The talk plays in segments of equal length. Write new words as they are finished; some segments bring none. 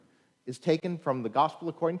is taken from the Gospel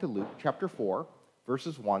according to Luke, chapter 4,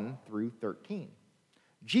 verses 1 through 13.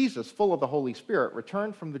 Jesus, full of the Holy Spirit,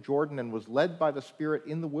 returned from the Jordan and was led by the Spirit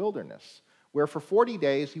in the wilderness, where for 40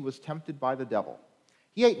 days he was tempted by the devil.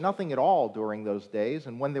 He ate nothing at all during those days,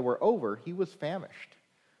 and when they were over, he was famished.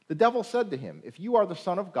 The devil said to him, "If you are the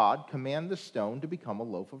Son of God, command this stone to become a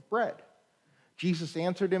loaf of bread." Jesus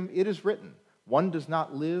answered him, "It is written, 'One does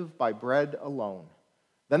not live by bread alone.'"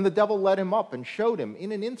 Then the devil led him up and showed him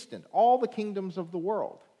in an instant all the kingdoms of the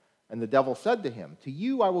world. And the devil said to him, "To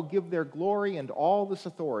you I will give their glory and all this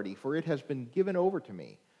authority, for it has been given over to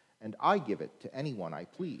me, and I give it to anyone I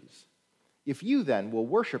please. If you then will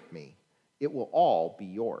worship me, it will all be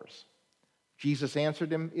yours." Jesus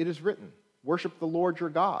answered him, "It is written, 'Worship the Lord your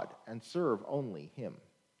God and serve only him.'"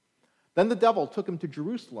 Then the devil took him to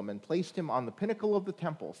Jerusalem and placed him on the pinnacle of the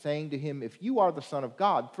temple, saying to him, "If you are the Son of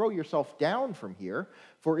God, throw yourself down from here,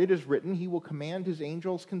 for it is written, 'He will command his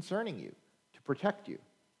angels concerning you to protect you.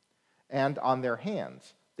 And on their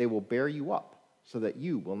hands they will bear you up, so that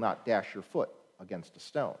you will not dash your foot against a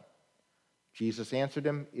stone.'" Jesus answered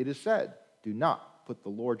him, "It is said, 'Do not put the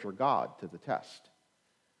Lord your God to the test.'"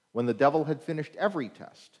 When the devil had finished every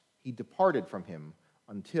test, he departed from him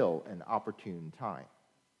until an opportune time.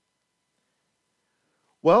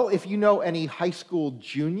 Well, if you know any high school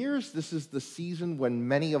juniors, this is the season when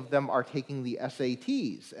many of them are taking the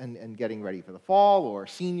SATs and getting ready for the fall, or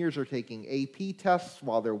seniors are taking AP tests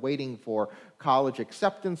while they're waiting for college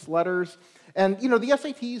acceptance letters. And, the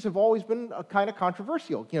SATs have always been kind of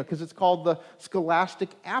controversial, because it's called the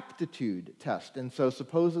Scholastic Aptitude Test. And so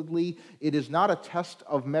supposedly it is not a test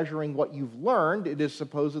of measuring what you've learned, it is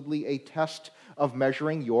supposedly a test of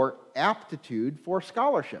measuring your aptitude for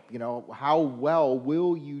scholarship. How well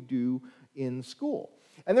will you do in school?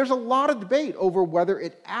 And there's a lot of debate over whether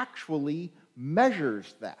it actually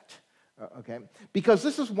measures that, okay? Because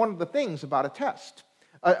this is one of the things about a test.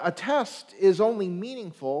 A test is only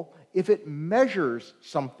meaningful if it measures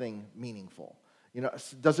something meaningful.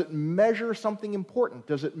 Does it measure something important?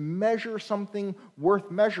 Does it measure something worth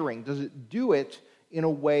measuring? Does it do it in a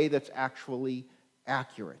way that's actually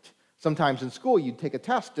accurate? Sometimes in school, you'd take a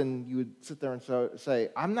test and you would sit there and say,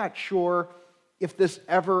 "I'm not sure if this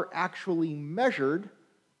ever actually measured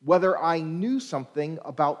whether I knew something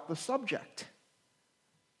about the subject."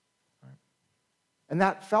 Right? And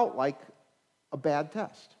that felt like a bad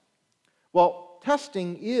test. Well,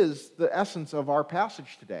 testing is the essence of our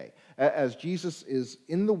passage today, as Jesus is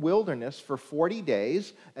in the wilderness for 40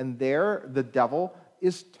 days, and there the devil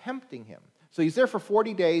is tempting him. So he's there for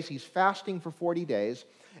 40 days, he's fasting for 40 days,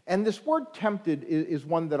 and this word tempted is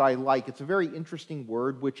one that I like. It's a very interesting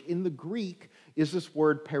word, which in the Greek is this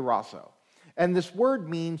word peirazo. And this word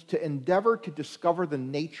means to endeavor to discover the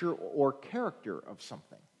nature or character of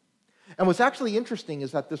something. And what's actually interesting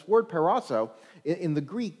is that this word peirazo in the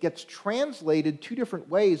Greek gets translated two different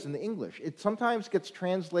ways in the English. It sometimes gets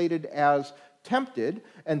translated as tempted,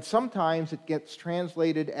 and sometimes it gets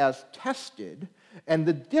translated as tested. And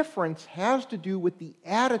the difference has to do with the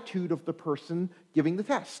attitude of the person giving the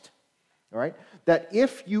test. All right? That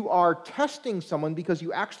if you are testing someone because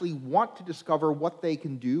you actually want to discover what they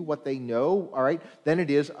can do, what they know, all right, then it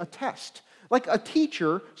is a test. Like a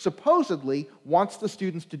teacher supposedly wants the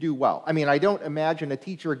students to do well. I mean, I don't imagine a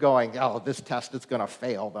teacher going, "Oh, this test is going to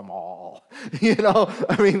fail them all."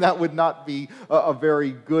 I mean, that would not be a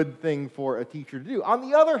very good thing for a teacher to do. On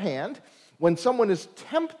the other hand, when someone is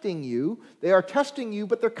tempting you, they are testing you,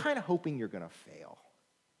 but they're kind of hoping you're going to fail.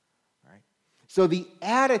 Right? So the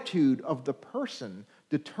attitude of the person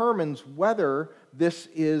determines whether this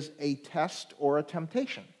is a test or a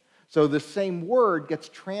temptation. So the same word gets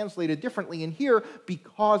translated differently in here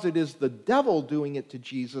because it is the devil doing it to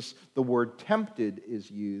Jesus. The word tempted is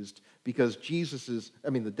used because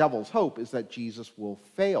the devil's hope is that Jesus will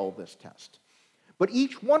fail this test. But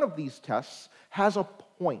each one of these tests has a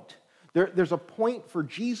point. There's a point for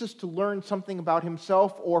Jesus to learn something about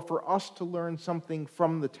himself or for us to learn something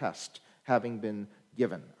from the test having been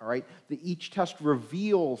given, all right? Each test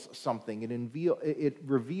reveals something. It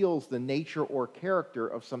reveals the nature or character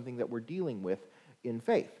of something that we're dealing with in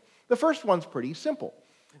faith. The first one's pretty simple.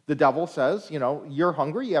 The devil says, "You're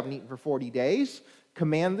hungry, you haven't eaten for 40 days.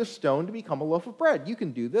 Command this stone to become a loaf of bread. You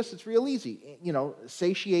can do this, it's real easy.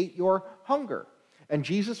 Satiate your hunger." And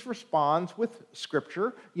Jesus responds with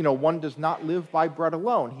Scripture. One does not live by bread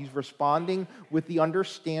alone. He's responding with the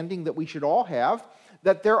understanding that we should all have,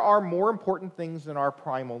 that there are more important things than our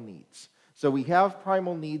primal needs. So we have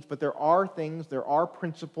primal needs, but there are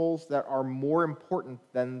principles that are more important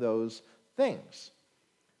than those things.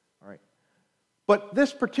 All right. But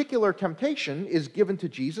this particular temptation is given to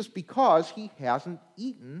Jesus because he hasn't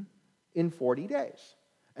eaten in 40 days.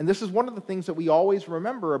 And this is one of the things that we always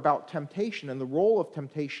remember about temptation and the role of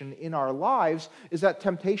temptation in our lives is that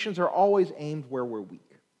temptations are always aimed where we're weak.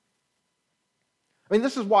 I mean,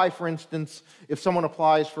 this is why, for instance, if someone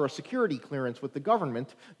applies for a security clearance with the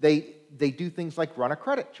government, they do things like run a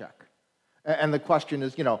credit check. And the question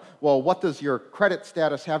is, well, what does your credit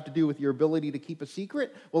status have to do with your ability to keep a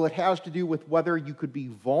secret? Well, it has to do with whether you could be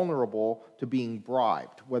vulnerable to being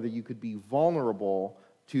bribed, whether you could be vulnerable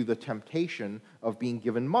to the temptation of being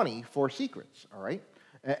given money for secrets, all right?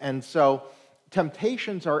 And so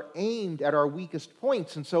temptations are aimed at our weakest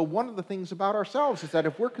points. And so one of the things about ourselves is that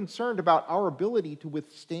if we're concerned about our ability to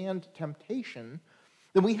withstand temptation,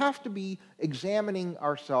 then we have to be examining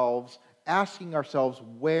ourselves, asking ourselves,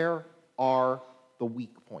 where are the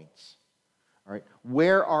weak points? All right?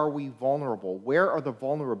 Where are we vulnerable? Where are the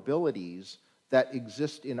vulnerabilities that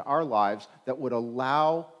exist in our lives that would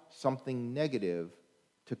allow something negative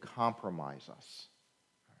to compromise us?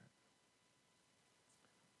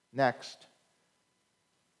 Next,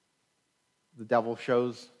 the devil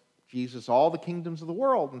shows Jesus all the kingdoms of the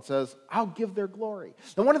world and says, I'll give their glory.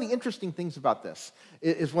 Now, one of the interesting things about this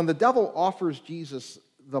is when the devil offers Jesus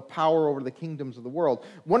the power over the kingdoms of the world,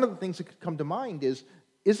 one of the things that could come to mind is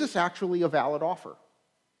this actually a valid offer?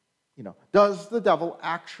 Does the devil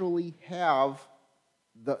actually have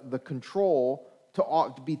the control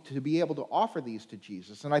to be able to offer these to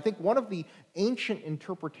Jesus? And I think one of the ancient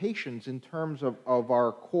interpretations in terms of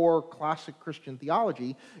our core classic Christian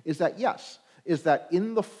theology is that, yes, is that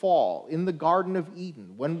in the fall, in the Garden of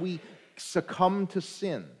Eden, when we succumb to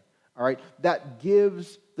sin, all right, that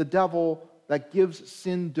gives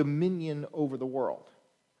sin dominion over the world.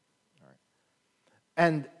 All right.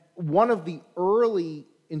 And one of the early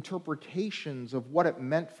interpretations of what it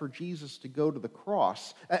meant for Jesus to go to the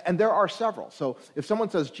cross, and there are several. So if someone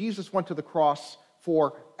says Jesus went to the cross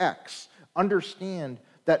for X, understand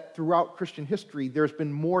that throughout Christian history, there's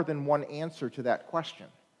been more than one answer to that question.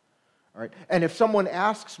 All right? And if someone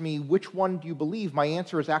asks me, which one do you believe? My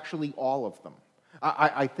answer is actually all of them.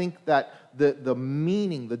 I think that the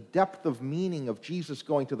meaning, the depth of meaning of Jesus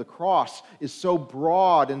going to the cross is so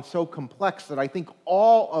broad and so complex that I think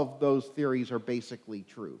all of those theories are basically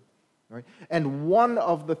true. Right? And one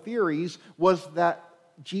of the theories was that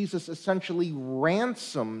Jesus essentially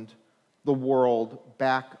ransomed the world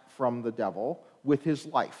back from the devil with his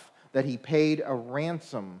life, that he paid a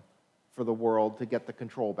ransom for the world to get the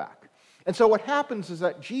control back. And so what happens is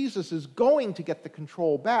that Jesus is going to get the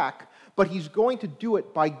control back, but he's going to do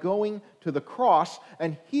it by going to the cross.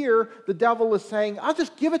 And here, the devil is saying, I'll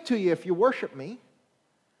just give it to you if you worship me.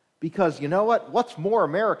 Because you know what? What's more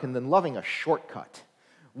American than loving a shortcut?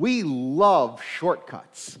 We love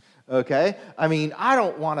shortcuts, okay? I mean, I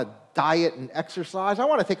don't want to diet and exercise. I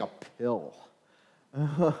want to take a pill,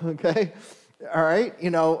 okay? All right?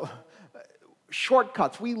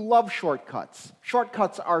 Shortcuts. We love shortcuts.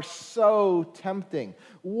 Shortcuts are so tempting.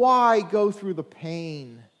 Why go through the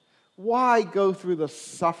pain? Why go through the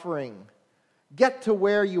suffering? Get to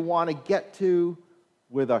where you want to get to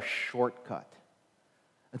with a shortcut.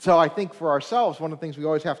 And so I think for ourselves, one of the things we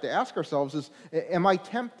always have to ask ourselves is, am I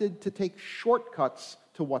tempted to take shortcuts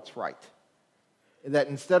to what's right? That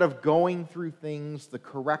instead of going through things the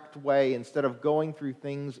correct way, instead of going through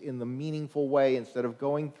things in the meaningful way, instead of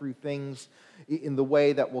going through things in the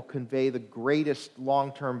way that will convey the greatest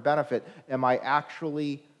long-term benefit, am I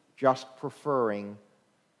actually just preferring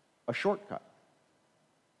a shortcut?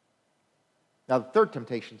 Now, the third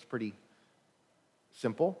temptation is pretty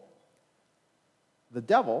simple. The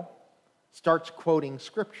devil starts quoting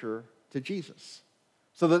Scripture to Jesus.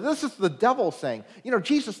 So that this is the devil saying,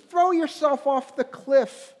 Jesus, throw yourself off the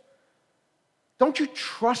cliff. Don't you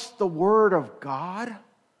trust the Word of God?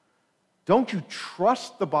 Don't you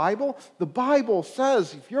trust the Bible? The Bible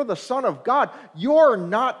says if you're the Son of God, you're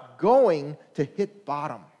not going to hit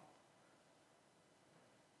bottom.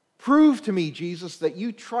 Prove to me, Jesus, that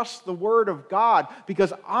you trust the Word of God,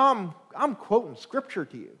 because I'm quoting Scripture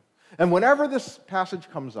to you. And whenever this passage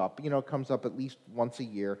comes up, it comes up at least once a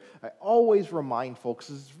year, I always remind folks,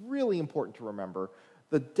 it's really important to remember,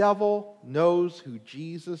 the devil knows who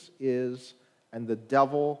Jesus is, and the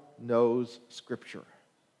devil knows Scripture.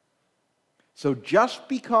 So just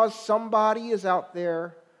because somebody is out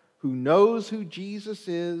there who knows who Jesus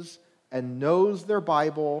is and knows their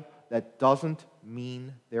Bible, that doesn't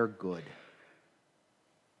mean they're good.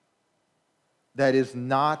 That is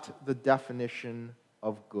not the definition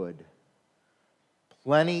of good.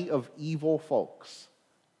 Plenty of evil folks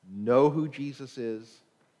know who Jesus is,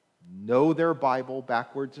 know their Bible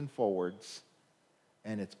backwards and forwards,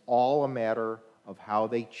 and it's all a matter of how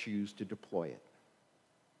they choose to deploy it.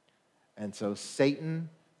 And so Satan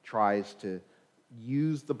tries to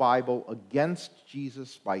use the Bible against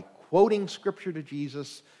Jesus by quoting Scripture to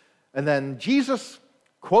Jesus, and then Jesus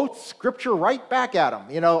quotes Scripture right back at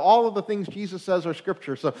him. You know, all of the things Jesus says are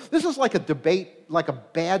Scripture. So this is like a debate, like a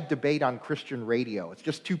bad debate on Christian radio. It's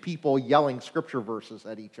just two people yelling Scripture verses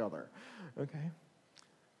at each other. Okay?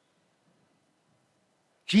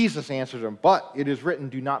 Jesus answers him, but it is written,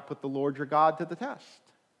 do not put the Lord your God to the test.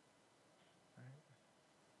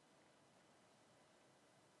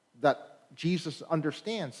 That Jesus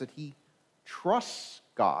understands that he trusts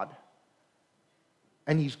God,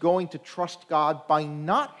 and he's going to trust God by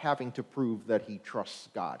not having to prove that he trusts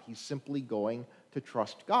God. He's simply going to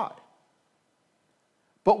trust God.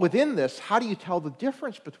 But within this, how do you tell the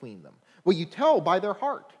difference between them? Well, you tell by their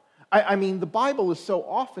heart. I mean, the Bible is so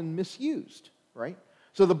often misused, right?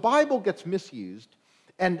 So the Bible gets misused,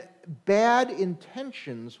 and bad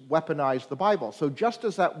intentions weaponize the Bible. So just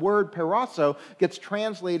as that word peirazo gets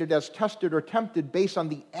translated as tested or tempted based on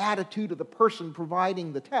the attitude of the person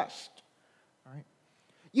providing the test,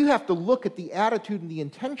 you have to look at the attitude and the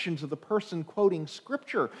intentions of the person quoting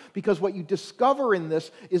Scripture, because what you discover in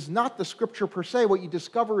this is not the Scripture per se. What you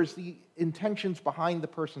discover is the intentions behind the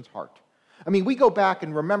person's heart. I mean, we go back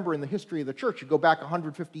and remember in the history of the church, you go back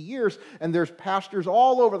 150 years, and there's pastors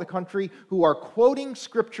all over the country who are quoting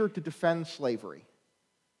Scripture to defend slavery.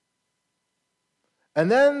 And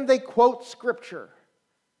then they quote Scripture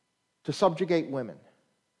to subjugate women.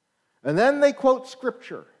 And then they quote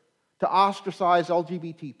Scripture to ostracize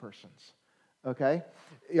LGBT persons, okay?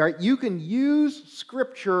 You can use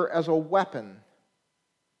Scripture as a weapon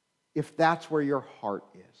if that's where your heart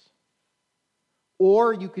is.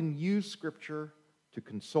 Or you can use Scripture to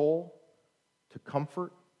console, to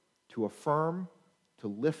comfort, to affirm, to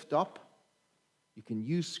lift up. You can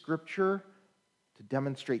use Scripture to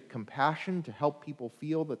demonstrate compassion, to help people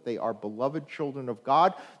feel that they are beloved children of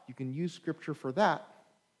God. You can use Scripture for that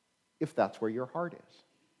if that's where your heart is.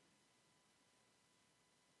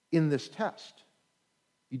 In this test,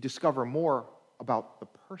 you discover more about the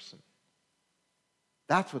person.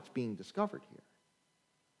 That's what's being discovered here.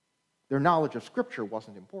 Their knowledge of Scripture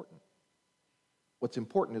wasn't important. What's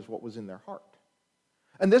important is what was in their heart.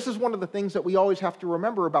 And this is one of the things that we always have to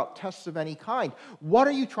remember about tests of any kind. What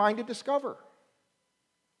are you trying to discover?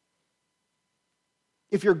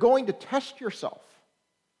 If you're going to test yourself,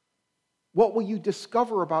 what will you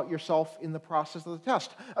discover about yourself in the process of the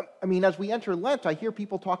test? I mean, as we enter Lent, I hear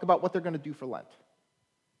people talk about what they're going to do for Lent.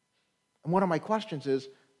 And one of my questions is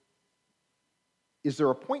there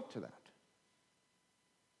a point to that?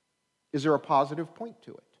 Is there a positive point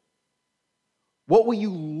to it? What will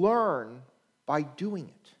you learn by doing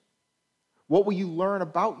it? What will you learn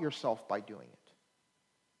about yourself by doing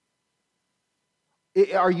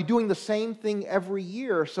it? Are you doing the same thing every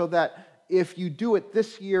year so that if you do it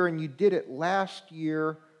this year and you did it last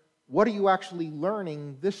year, what are you actually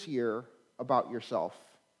learning this year about yourself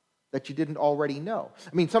that you didn't already know?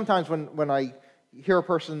 I mean, sometimes when I hear a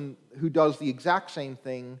person who does the exact same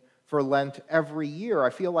thing for Lent every year,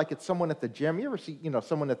 I feel like it's someone at the gym. You ever see,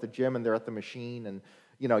 someone at the gym and they're at the machine and,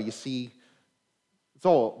 you see, it's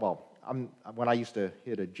all, well, when I used to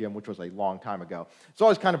hit a gym, which was a long time ago, it's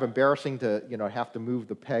always kind of embarrassing to, have to move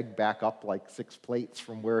the peg back up like 6 plates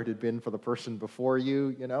from where it had been for the person before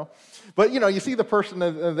you, But, you see the person,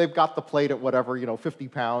 and they've got the plate at whatever, 50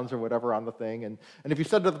 pounds or whatever on the thing. And if you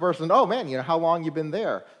said to the person, oh, man, how long you been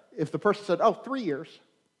there? If the person said, oh, 3 years.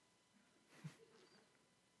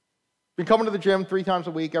 Been coming to the gym 3 times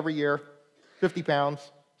a week every year, 50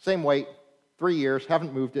 pounds, same weight, 3 years,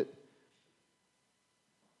 haven't moved it.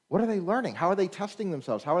 What are they learning? How are they testing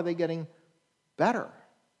themselves? How are they getting better?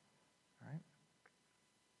 Right?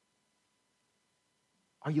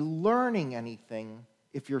 Are you learning anything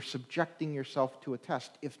if you're subjecting yourself to a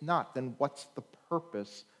test? If not, then what's the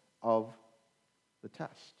purpose of the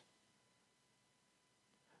test?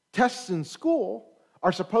 Tests in school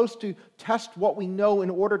are supposed to test what we know in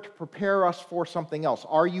order to prepare us for something else.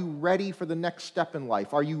 Are you ready for the next step in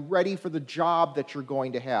life? Are you ready for the job that you're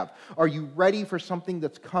going to have? Are you ready for something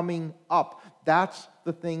that's coming up? That's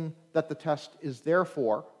the thing that the test is there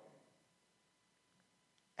for.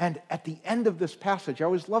 And at the end of this passage, I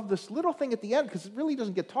always love this little thing at the end because it really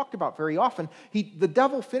doesn't get talked about very often. The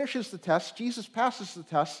devil finishes the test, Jesus passes the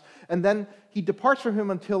test, and then he departs from him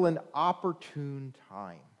until an opportune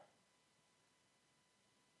time.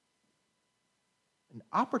 An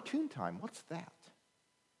opportune time, what's that?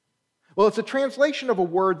 Well, it's a translation of a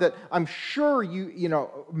word that I'm sure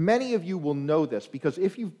many of you will know this, because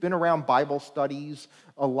if you've been around Bible studies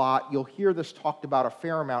a lot, you'll hear this talked about a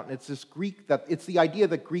fair amount, and it's this Greek it's the idea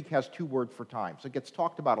that Greek has 2 words for time, so it gets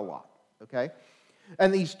talked about a lot. okay?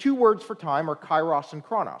 And these two words for time are kairos and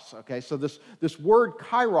chronos, okay? So this word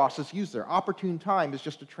kairos is used there. Opportune time is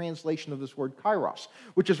just a translation of this word kairos,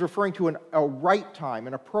 which is referring to a right time,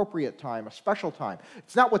 an appropriate time, a special time.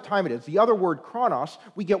 It's not what time it is. The other word chronos,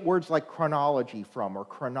 we get words like chronology from or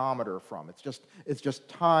chronometer from. It's just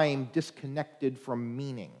time disconnected from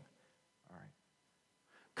meaning.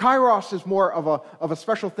 Kairos is more of a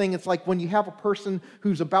special thing. It's like when you have a person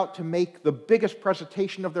who's about to make the biggest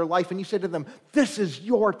presentation of their life and you say to them, "This is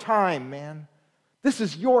your time, man. This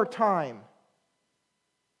is your time.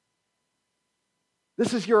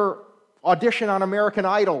 This is your audition on American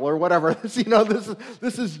Idol or whatever. This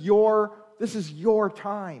is your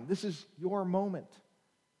time. This is your moment."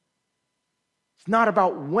 It's not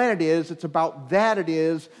about when it is, it's about that it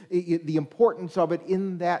is, the importance of it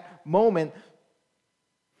in that moment.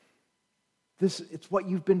 It's what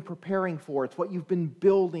you've been preparing for. It's what you've been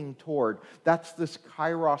building toward. That's this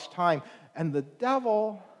kairos time. And the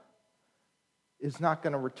devil is not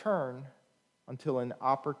going to return until an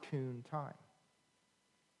opportune time.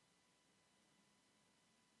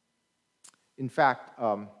 In fact,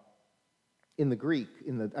 in the Greek,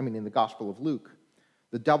 in the Gospel of Luke,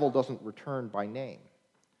 the devil doesn't return by name.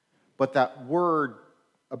 But that word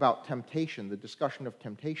about temptation, the discussion of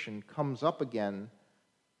temptation, comes up again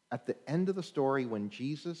at the end of the story when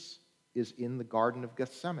Jesus is in the Garden of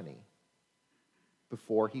Gethsemane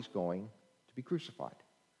before he's going to be crucified.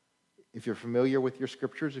 If you're familiar with your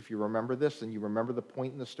scriptures, if you remember this and you remember the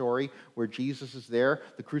point in the story where Jesus is there,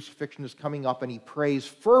 the crucifixion is coming up and he prays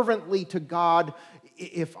fervently to God,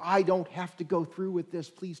 "If I don't have to go through with this,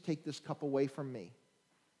 please take this cup away from me."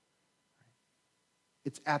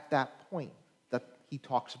 It's at that point that he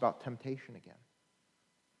talks about temptation again.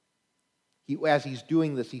 As he's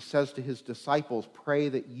doing this, he says to his disciples, "Pray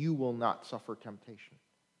that you will not suffer temptation."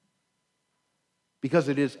 Because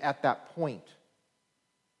it is at that point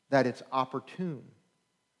that it's opportune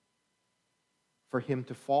for him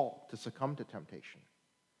to fall, to succumb to temptation.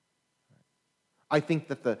 I think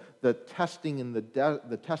that the testing in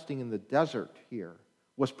the desert here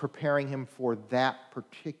was preparing him for that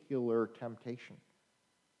particular temptation.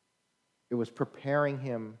 It was preparing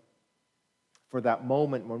him for that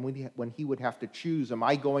moment when he would have to choose, am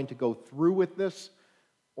I going to go through with this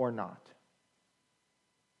or not?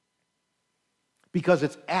 Because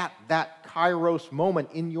it's at that kairos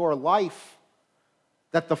moment in your life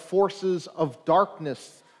that the forces of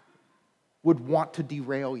darkness would want to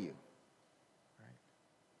derail you.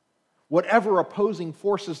 Whatever opposing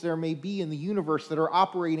forces there may be in the universe that are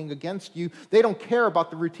operating against you, they don't care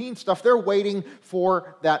about the routine stuff. They're waiting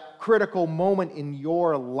for that critical moment in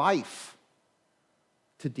your life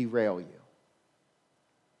to derail you.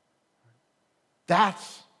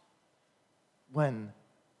 That's when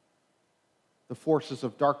the forces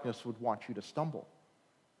of darkness would want you to stumble,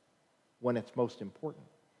 when it's most important.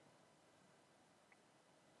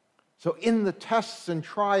 So in the tests and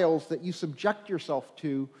trials that you subject yourself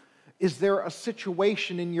to, is there a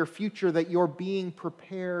situation in your future that you're being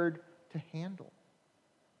prepared to handle?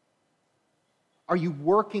 Are you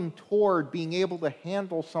working toward being able to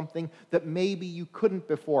handle something that maybe you couldn't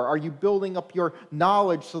before? Are you building up your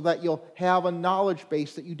knowledge so that you'll have a knowledge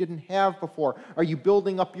base that you didn't have before? Are you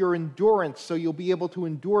building up your endurance so you'll be able to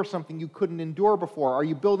endure something you couldn't endure before? Are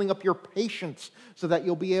you building up your patience so that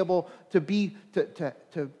you'll be able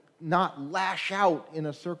to not lash out in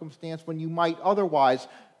a circumstance when you might otherwise?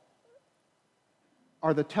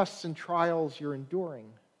 Are the tests and trials you're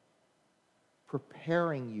enduring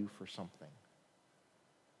preparing you for something?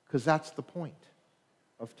 Because that's the point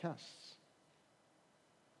of tests,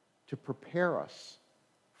 to prepare us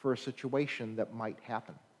for a situation that might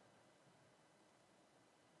happen.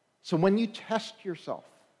 So when you test yourself,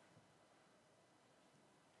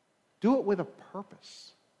 do it with a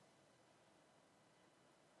purpose.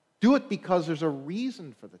 Do it because there's a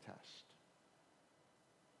reason for the test.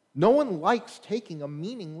 No one likes taking a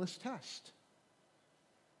meaningless test.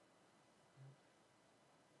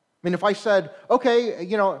 I mean, if I said, okay,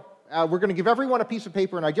 we're going to give everyone a piece of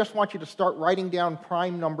paper and I just want you to start writing down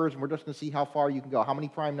prime numbers and we're just going to see how far you can go, how many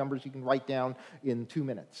prime numbers you can write down in 2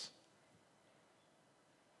 minutes.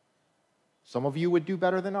 Some of you would do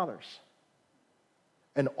better than others.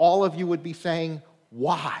 And all of you would be saying,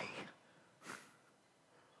 why?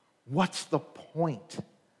 What's the point?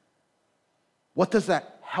 What does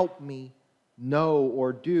that help me know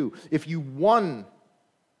or do? If you won,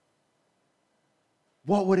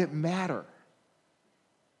 what would it matter?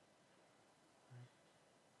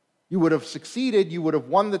 You would have succeeded, you would have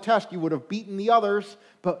won the test, you would have beaten the others,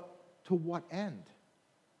 but to what end?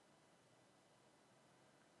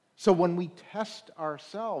 So when we test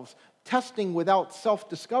ourselves, testing without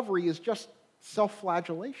self-discovery is just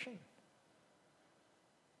self-flagellation.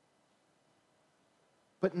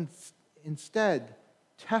 But instead,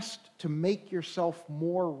 test to make yourself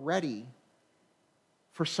more ready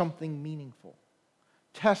for something meaningful.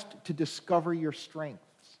 Test to discover your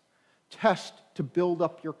strengths. Test to build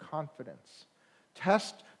up your confidence.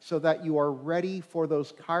 Test so that you are ready for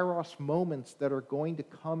those kairos moments that are going to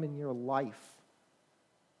come in your life,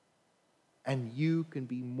 and you can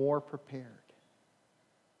be more prepared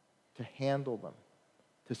to handle them,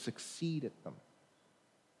 to succeed at them.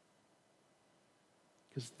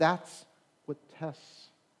 Because that's what tests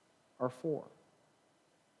are for.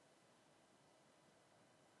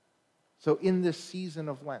 So in this season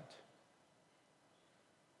of Lent,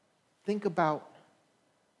 think about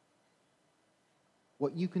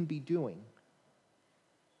what you can be doing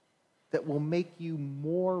that will make you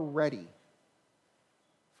more ready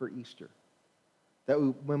for Easter, that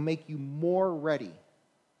will make you more ready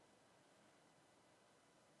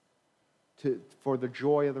for the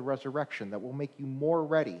joy of the resurrection, that will make you more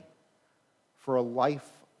ready for a life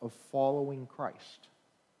of following Christ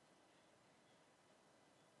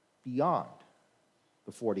beyond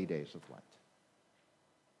the 40 days of Lent.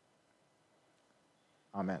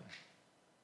 Amen.